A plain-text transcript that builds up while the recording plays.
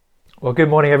Well, good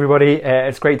morning, everybody.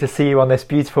 It's great to see you on this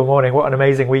beautiful morning. What an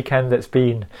amazing weekend it's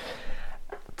been.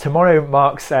 Tomorrow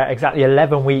marks exactly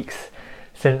 11 weeks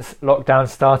since lockdown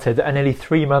started, and nearly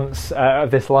 3 months of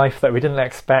this life that we didn't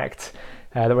expect,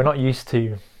 that we're not used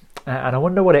to. And I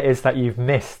wonder what it is that you've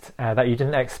missed, that you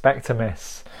didn't expect to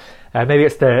miss. Maybe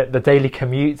it's the daily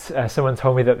commute. Someone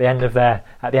told me that at the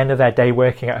end of their day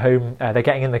working at home, they're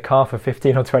getting in the car for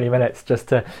 15 or 20 minutes just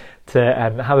to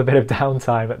have a bit of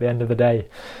downtime at the end of the day.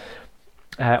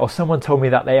 Or someone told me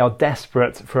that they are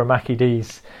desperate for a Mackie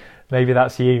D's. Maybe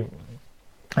that's you.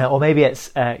 Or maybe it's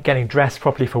getting dressed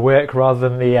properly for work rather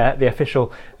than the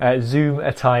official Zoom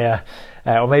attire.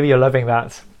 Or maybe you're loving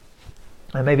that.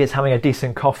 And maybe it's having a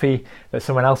decent coffee that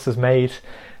someone else has made.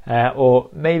 Or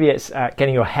maybe it's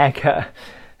getting your hair cut.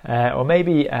 Or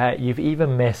maybe you've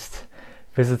even missed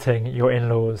visiting your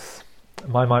in-laws.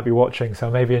 Mine might be watching, so I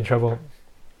may be in trouble.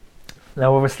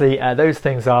 Now, obviously, those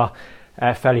things are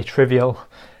fairly trivial,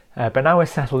 but now we're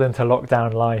settled into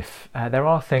lockdown life. There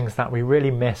are things that we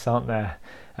really miss, aren't there?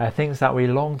 Things that we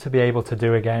long to be able to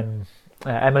do again.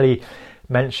 Emily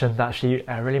mentioned that she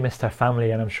really missed her family,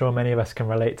 and I'm sure many of us can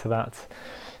relate to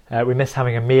that. We miss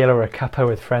having a meal or a cuppa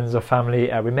with friends or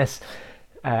family. We miss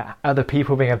other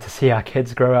people being able to see our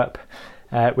kids grow up.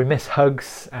 We miss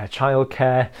hugs,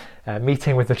 childcare,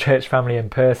 meeting with the church family in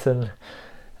person.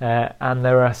 And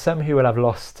there are some who will have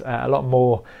lost a lot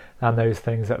more than those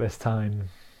things at this time.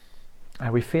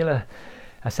 We feel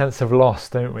a sense of loss,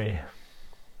 don't we?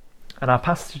 And our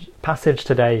passage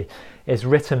today is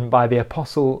written by the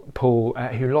Apostle Paul,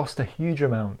 who lost a huge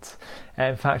amount.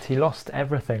 In fact, he lost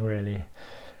everything, really.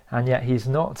 And yet he's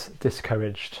not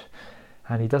discouraged,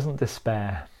 and he doesn't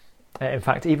despair. In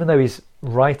fact, even though he's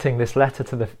writing this letter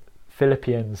to the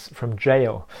Philippians from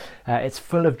jail, it's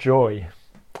full of joy.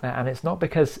 And it's not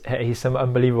because he's some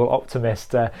unbelievable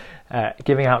optimist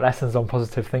giving out lessons on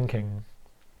positive thinking.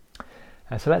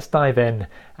 So let's dive in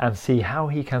and see how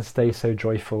he can stay so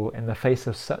joyful in the face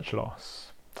of such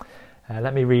loss.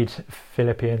 Let me read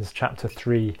Philippians chapter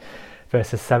 3,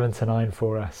 verses 7 to 9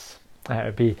 for us. It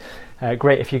would be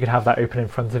great if you could have that open in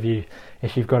front of you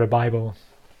if you've got a Bible.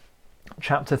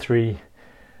 Chapter 3,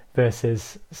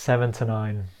 verses 7 to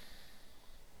 9.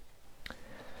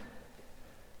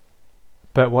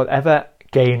 But whatever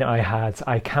gain I had,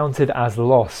 I counted as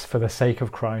loss for the sake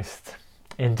of Christ.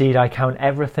 Indeed, I count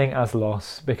everything as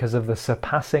loss because of the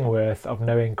surpassing worth of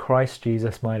knowing Christ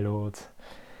Jesus my Lord.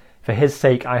 For his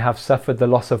sake I have suffered the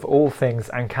loss of all things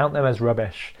and count them as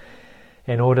rubbish,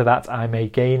 in order that I may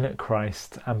gain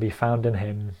Christ and be found in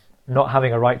him, not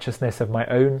having a righteousness of my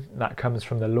own that comes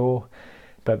from the law,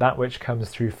 but that which comes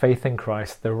through faith in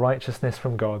Christ, the righteousness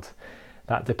from God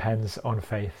that depends on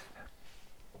faith.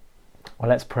 Well,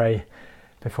 let's pray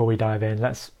before we dive in.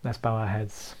 Let's bow our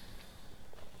heads.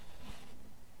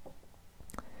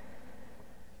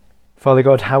 Father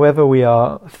God, however we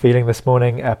are feeling this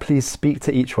morning, please speak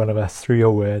to each one of us through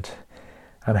your word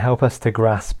and help us to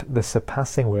grasp the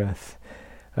surpassing worth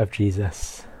of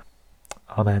Jesus.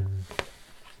 Amen.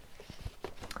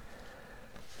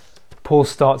 Paul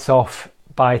starts off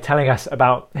by telling us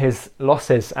about his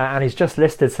losses, and he's just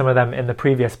listed some of them in the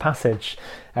previous passage.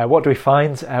 What do we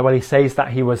find? Well, he says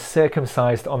that he was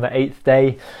circumcised on the 8th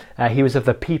day. He was of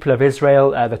the people of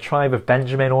Israel, the tribe of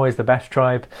Benjamin, always the best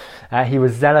tribe. He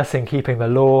was zealous in keeping the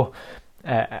law.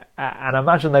 And I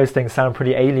imagine those things sound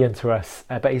pretty alien to us,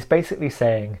 but he's basically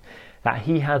saying that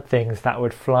he had things that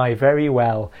would fly very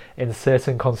well in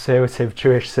certain conservative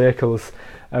Jewish circles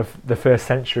of the first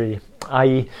century,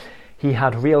 i.e., he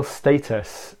had real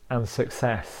status and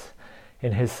success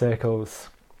in his circles.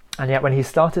 And yet when he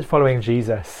started following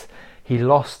Jesus, he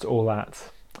lost all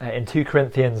that. In 2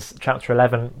 Corinthians chapter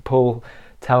 11, Paul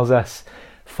tells us,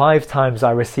 5 times I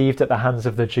received at the hands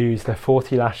of the Jews the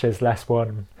 40 lashes less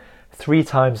one. 3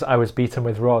 times I was beaten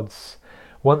with rods.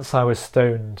 Once I was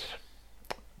stoned.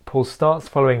 Paul starts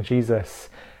following Jesus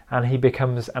and he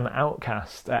becomes an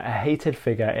outcast, a hated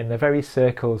figure in the very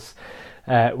circles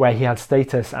where he had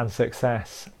status and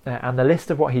success. And the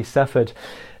list of what he suffered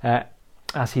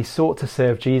as he sought to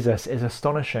serve Jesus is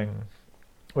astonishing.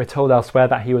 We're told elsewhere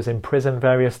that he was in prison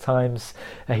various times,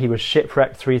 he was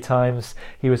shipwrecked 3 times,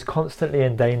 he was constantly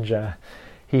in danger.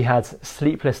 He had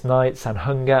sleepless nights and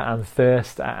hunger and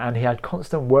thirst, and he had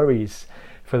constant worries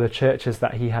for the churches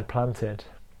that he had planted.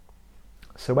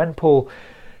 So when Paul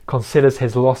considers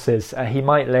his losses, he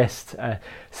might list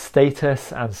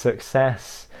status and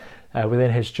success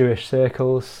within his Jewish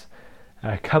circles,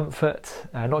 comfort,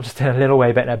 not just in a little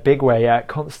way but in a big way,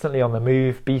 constantly on the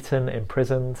move, beaten,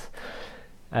 imprisoned,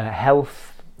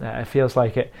 health. It feels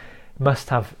like it must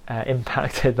have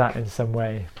impacted that in some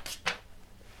way.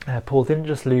 Paul didn't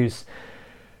just lose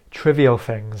trivial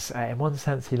things. In one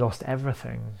sense, he lost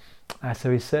everything.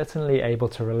 So he's certainly able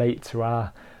to relate to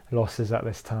our losses at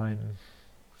this time.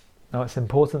 Now, it's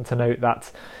important to note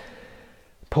that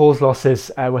Paul's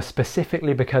losses were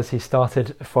specifically because he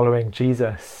started following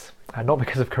Jesus, not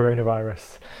because of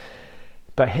coronavirus.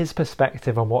 But his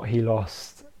perspective on what he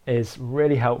lost is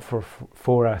really helpful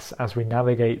for us as we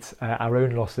navigate our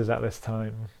own losses at this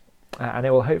time. And it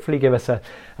will hopefully give us a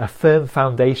firm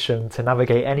foundation to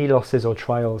navigate any losses or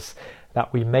trials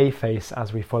that we may face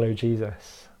as we follow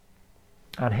Jesus.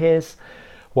 And here's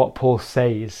what Paul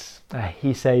says.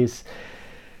 He says,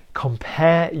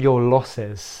 compare your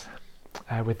losses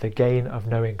with the gain of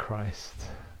knowing Christ.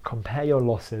 Compare your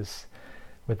losses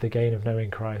with the gain of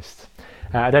knowing Christ.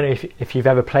 I don't know if you've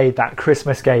ever played that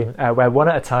Christmas game where one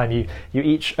at a time you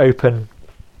each open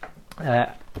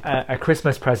a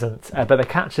Christmas present, but the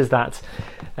catch is that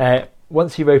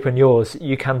once you've opened yours,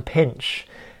 you can pinch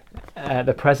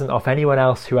the present off anyone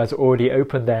else who has already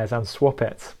opened theirs and swap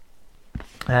it.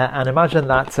 And imagine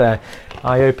that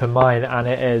I open mine and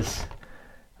it is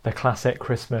the classic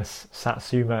Christmas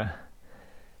Satsuma,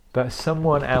 but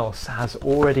someone else has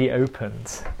already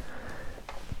opened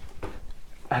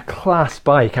a class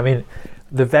bike. I mean,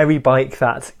 the very bike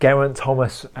that Geraint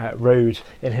Thomas rode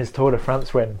in his Tour de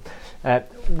France win.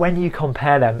 When you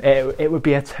compare them, it would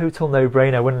be a total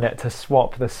no-brainer, wouldn't it, to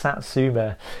swap the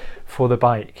Satsuma for the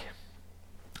bike.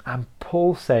 And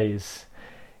Paul says,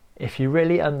 if you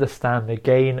really understand the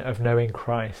gain of knowing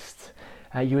Christ,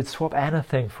 you would swap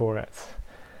anything for it.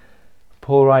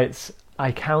 Paul writes,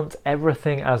 I count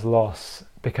everything as loss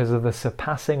because of the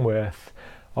surpassing worth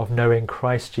of knowing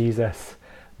Christ Jesus,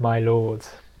 my Lord.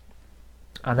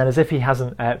 And then, as if he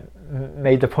hasn't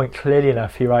made the point clearly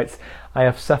enough, he writes, I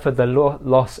have suffered the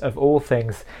loss of all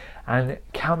things and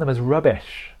count them as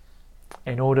rubbish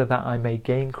in order that I may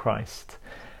gain Christ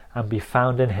and be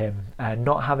found in him,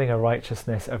 not having a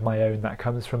righteousness of my own that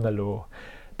comes from the law,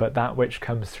 but that which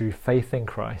comes through faith in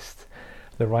Christ,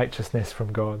 the righteousness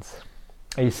from God.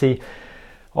 You see,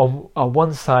 on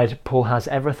one side, Paul has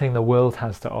everything the world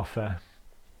has to offer,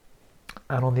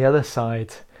 and on the other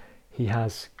side, he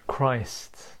has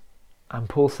Christ. And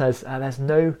Paul says there's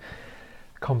no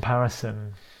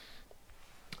comparison,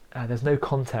 there's no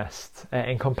contest.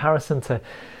 In comparison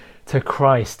to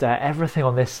Christ, everything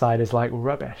on this side is like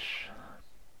rubbish.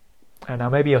 And now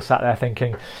maybe you're sat there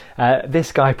thinking,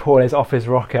 this guy Paul is off his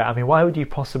rocker. I mean, why would you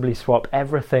possibly swap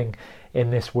everything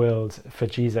in this world for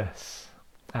Jesus?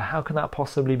 How can that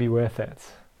possibly be worth it?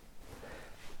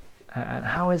 And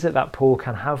how is it that Paul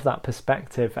can have that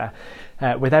perspective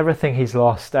with everything he's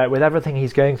lost, with everything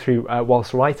he's going through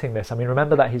whilst writing this? I mean,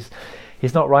 remember that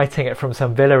he's not writing it from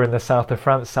some villa in the south of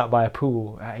France sat by a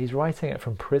pool. He's writing it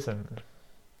from prison.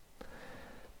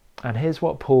 And here's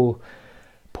what Paul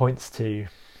points to.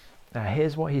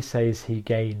 Here's what he says he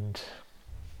gained.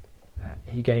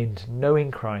 He gained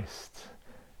knowing Christ,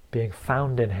 being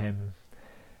found in him,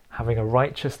 having a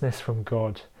righteousness from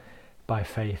God by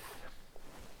faith.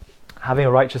 Having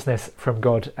a righteousness from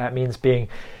God means being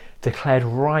declared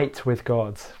right with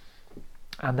God.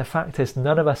 And the fact is,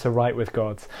 none of us are right with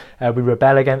God. We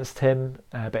rebel against him,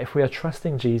 but if we are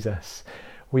trusting Jesus,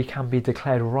 we can be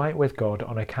declared right with God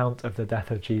on account of the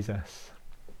death of Jesus.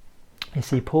 You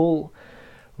see, Paul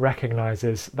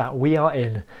recognises that we are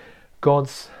in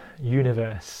God's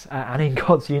universe, and in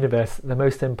God's universe, the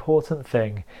most important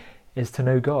thing is to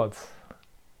know God.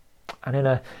 And in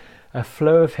a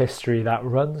flow of history that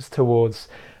runs towards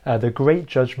the great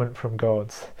judgment from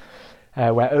God,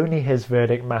 where only his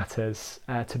verdict matters,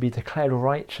 to be declared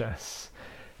righteous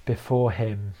before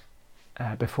him,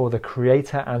 before the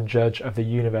creator and judge of the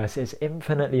universe, is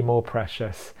infinitely more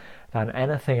precious than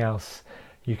anything else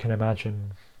you can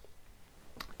imagine.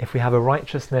 If we have a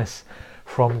righteousness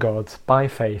from God by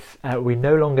faith, we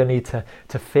no longer need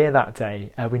to fear that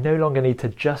day. We no longer need to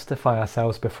justify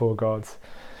ourselves before God.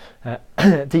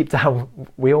 Deep down,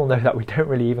 we all know that we don't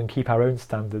really even keep our own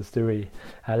standards, do we?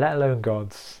 Let alone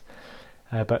God's.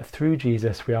 But through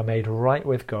Jesus, we are made right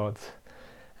with God,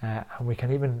 and we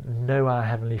can even know our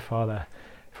Heavenly Father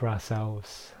for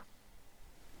ourselves.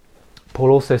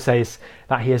 Paul also says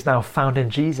that he is now found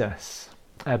in Jesus.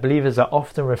 Believers are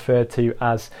often referred to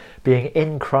as being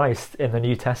in Christ in the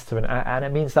New Testament, and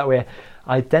it means that we're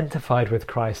identified with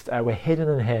Christ, we're hidden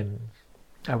in him,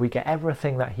 we get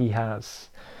everything that he has.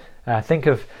 Think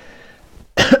of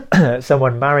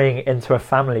someone marrying into a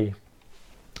family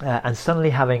and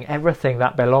suddenly having everything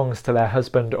that belongs to their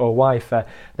husband or wife,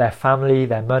 their family,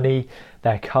 their money,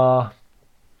 their car.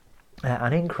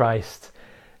 And in Christ,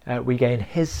 we gain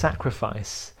his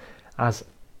sacrifice as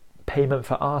payment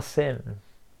for our sin.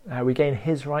 We gain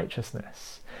his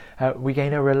righteousness. We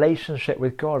gain a relationship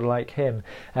with God like him,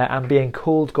 and being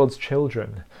called God's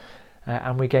children.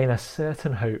 And we gain a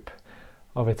certain hope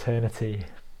of eternity.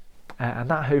 And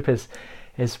that hope is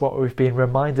what we've been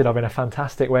reminded of in a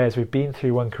fantastic way as we've been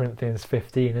through 1 Corinthians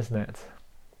 15, isn't it?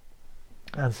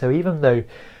 And so even though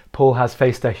Paul has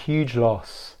faced a huge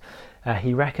loss,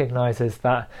 he recognises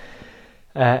that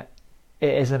it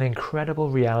is an incredible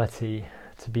reality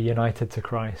to be united to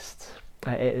Christ.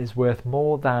 It is worth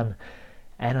more than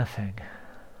anything.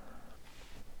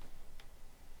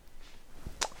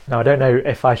 Now, I don't know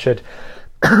if I should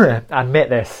admit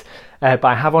this, but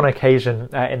I have on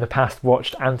occasion in the past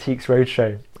watched Antiques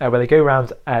Roadshow, where they go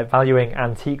around valuing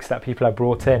antiques that people have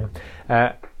brought in.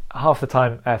 Half the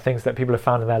time things that people have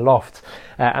found in their loft,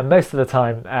 and most of the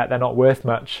time they're not worth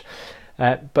much.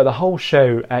 But the whole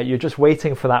show, you're just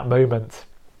waiting for that moment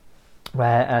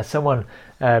where someone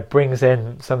brings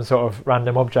in some sort of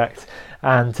random object,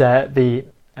 and the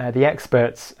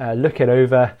experts look it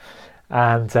over,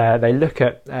 and they look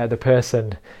at the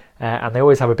person, and they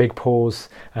always have a big pause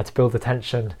to build the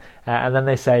tension, and then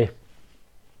they say,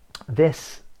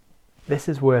 this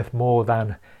is worth more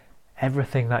than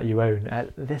everything that you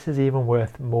own. This is even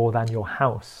worth more than your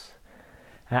house.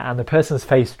 And the person's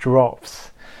face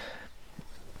drops.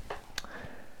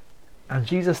 And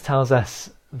Jesus tells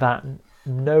us that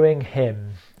knowing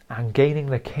him and gaining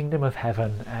the kingdom of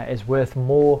heaven is worth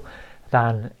more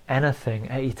than anything.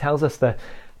 He tells us the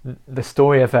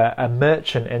story of a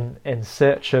merchant in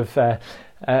search of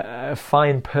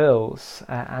fine pearls,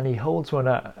 and he holds one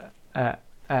up.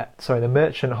 The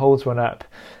merchant holds one up,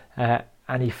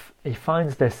 and he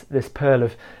finds this pearl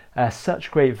of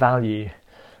such great value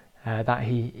that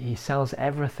he sells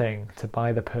everything to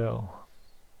buy the pearl.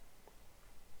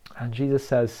 And Jesus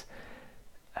says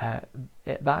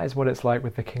that is what it's like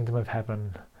with the kingdom of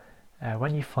heaven.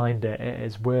 When you find it, it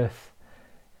is worth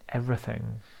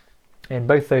everything. In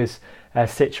both those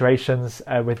situations,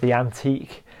 with the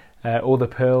antique or the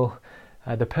pearl,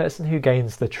 the person who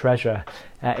gains the treasure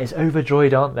is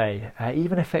overjoyed, aren't they?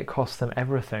 Even if it costs them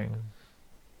everything.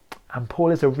 And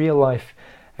Paul is a real life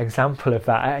example of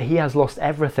that. He has lost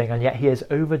everything, and yet he is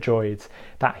overjoyed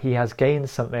that he has gained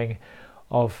something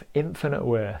of infinite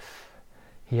worth.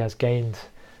 He has gained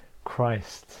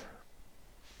Christ.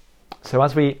 So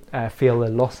as we feel the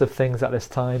loss of things at this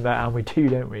time, and we do,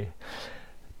 don't we?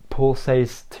 Paul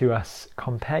says to us,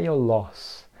 compare your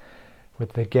loss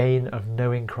with the gain of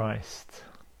knowing Christ,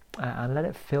 and let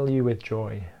it fill you with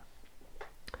joy.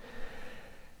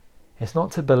 It's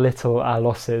not to belittle our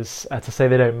losses, to say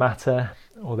they don't matter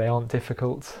or they aren't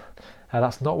difficult.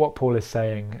 That's not what Paul is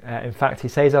saying. In fact, he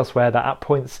says elsewhere that at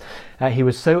points he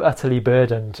was so utterly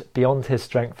burdened beyond his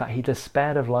strength that he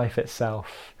despaired of life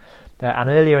itself. And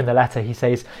earlier in the letter he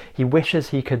says he wishes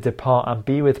he could depart and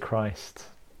be with Christ.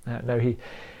 No, he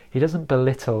doesn't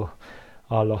belittle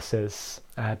our losses,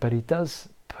 but he does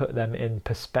put them in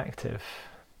perspective.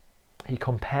 He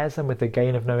compares them with the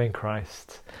gain of knowing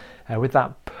Christ, with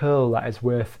that pearl that is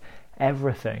worth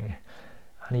everything,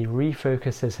 and he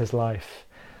refocuses his life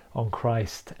on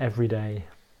Christ every day.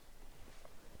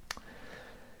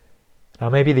 Now,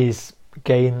 maybe these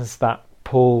gains that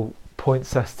Paul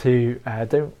points us to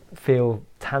don't feel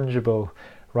tangible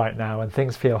right now, and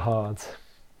things feel hard.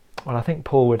 Well, I think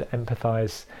Paul would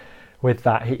empathise with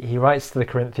that. He writes to the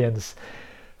Corinthians,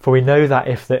 "For we know that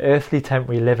if the earthly tent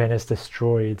we live in is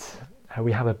destroyed,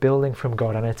 we have a building from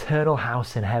God, an eternal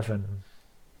house in heaven.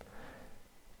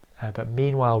 But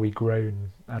meanwhile we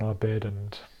groan and are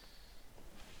burdened."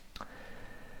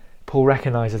 Paul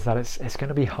recognises that it's going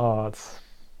to be hard,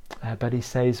 but he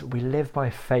says we live by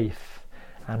faith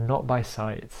and not by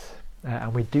sight,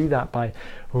 and we do that by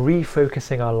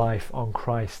refocusing our life on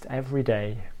Christ every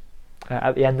day.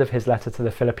 At the end of his letter to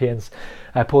the Philippians,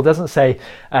 Paul doesn't say,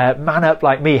 man up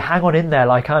like me, hang on in there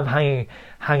like I'm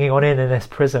hanging on in this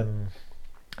prison.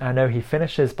 No, he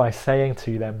finishes by saying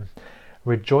to them,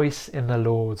 rejoice in the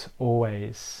Lord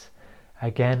always.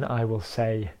 Again I will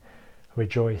say,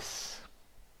 rejoice.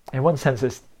 In one sense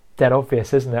it's dead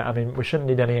obvious, isn't it? I mean, we shouldn't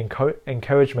need any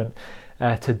encouragement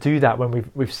to do that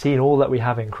when we've seen all that we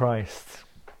have in Christ.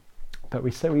 But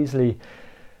we so easily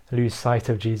lose sight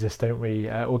of Jesus, don't we?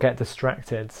 Or get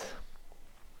distracted,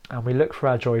 and we look for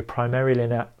our joy primarily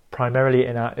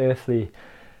in our earthly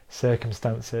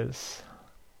circumstances.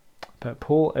 But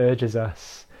Paul urges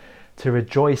us to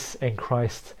rejoice in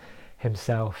Christ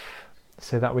himself,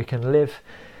 so that we can live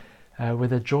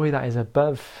with a joy that is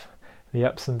above the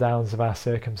ups and downs of our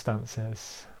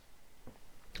circumstances.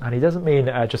 And he doesn't mean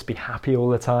just be happy all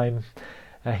the time.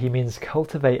 He means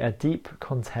cultivate a deep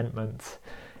contentment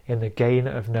in the gain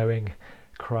of knowing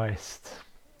Christ.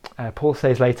 Paul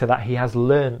says later that he has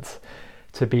learnt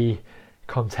to be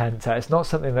content. It's not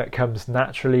something that comes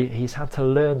naturally. He's had to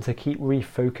learn to keep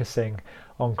refocusing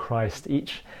on Christ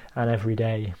each and every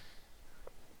day.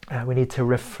 We need to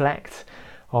reflect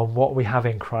on what we have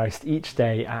in Christ each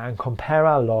day and compare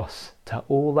our loss to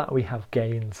all that we have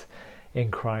gained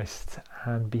in Christ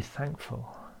and be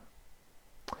thankful.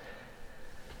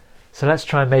 So let's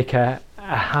try and make a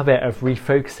habit of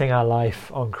refocusing our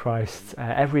life on Christ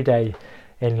every day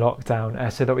in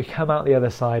lockdown, so that we come out the other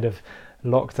side of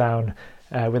lockdown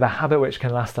with a habit which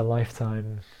can last a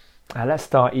lifetime. Let's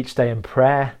start each day in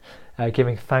prayer,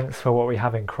 giving thanks for what we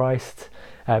have in Christ.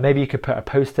 Maybe you could put a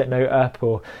post-it note up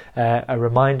or a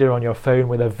reminder on your phone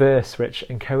with a verse which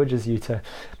encourages you to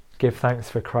give thanks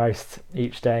for Christ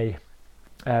each day.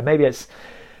 Maybe it's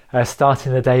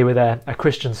starting the day with a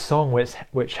Christian song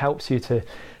which helps you to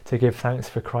give thanks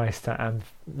for Christ and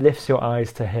lifts your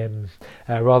eyes to him,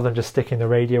 rather than just sticking the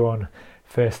radio on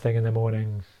first thing in the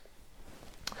morning.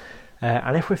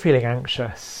 And if we're feeling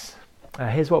anxious,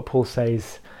 here's what Paul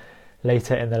says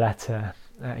later in the letter.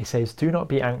 He says, "Do not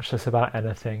be anxious about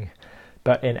anything,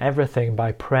 but in everything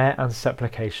by prayer and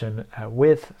supplication,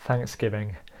 with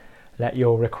thanksgiving, let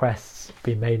your requests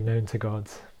be made known to God."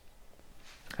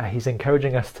 He's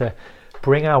encouraging us to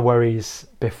bring our worries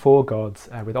before God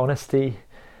with honesty,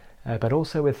 but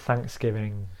also with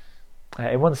thanksgiving.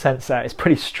 In one sense, it's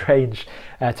pretty strange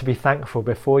to be thankful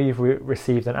before you've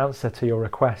received an answer to your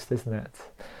request, isn't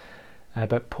it?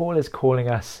 But Paul is calling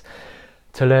us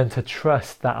to learn to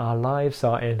trust that our lives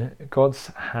are in God's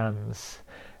hands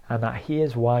and that he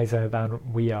is wiser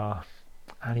than we are.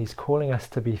 And he's calling us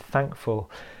to be thankful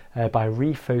by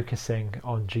refocusing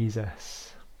on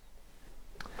Jesus.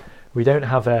 We don't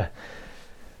have a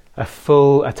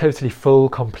totally full,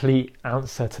 complete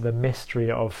answer to the mystery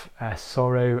of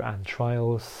sorrow and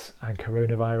trials and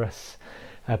coronavirus,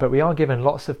 but we are given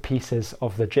lots of pieces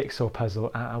of the jigsaw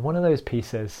puzzle, and one of those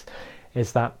pieces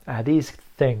is that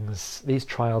these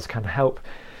trials can help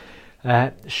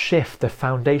shift the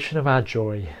foundation of our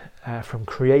joy from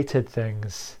created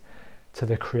things to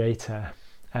the Creator,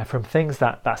 from things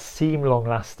that seem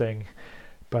long-lasting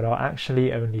but are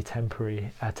actually only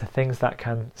temporary, to things that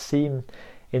can seem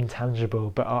intangible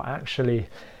but are actually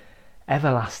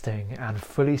everlasting and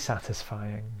fully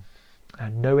satisfying,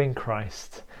 and knowing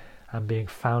Christ and being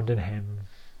found in him.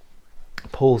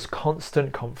 Paul's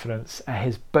constant confidence,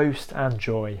 his boast and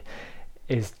joy,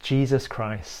 is Jesus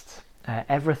Christ.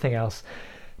 Everything else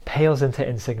pales into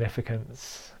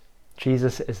insignificance.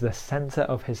 Jesus is the centre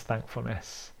of his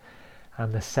thankfulness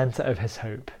and the centre of his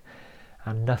hope,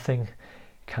 and nothing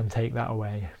can take that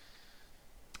away.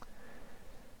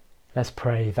 Let's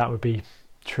pray that would be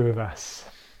true of us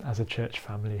as a church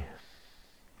family.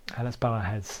 Let's bow our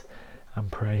heads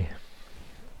and pray.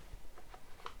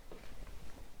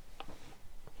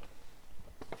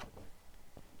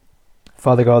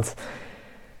 Father God,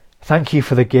 thank you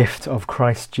for the gift of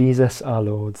Christ Jesus our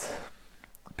Lord,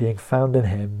 being found in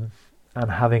him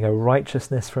and having a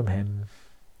righteousness from him.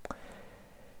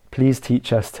 Please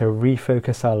teach us to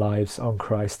refocus our lives on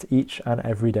Christ each and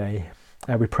every day.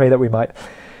 We pray that we might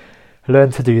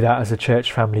learn to do that as a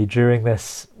church family during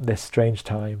this strange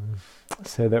time,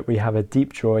 so that we have a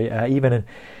deep joy even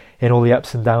in all the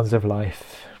ups and downs of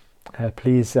life.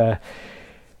 Please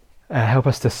help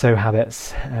us to sow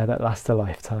habits that last a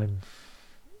lifetime.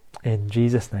 In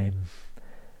Jesus' name,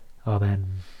 amen.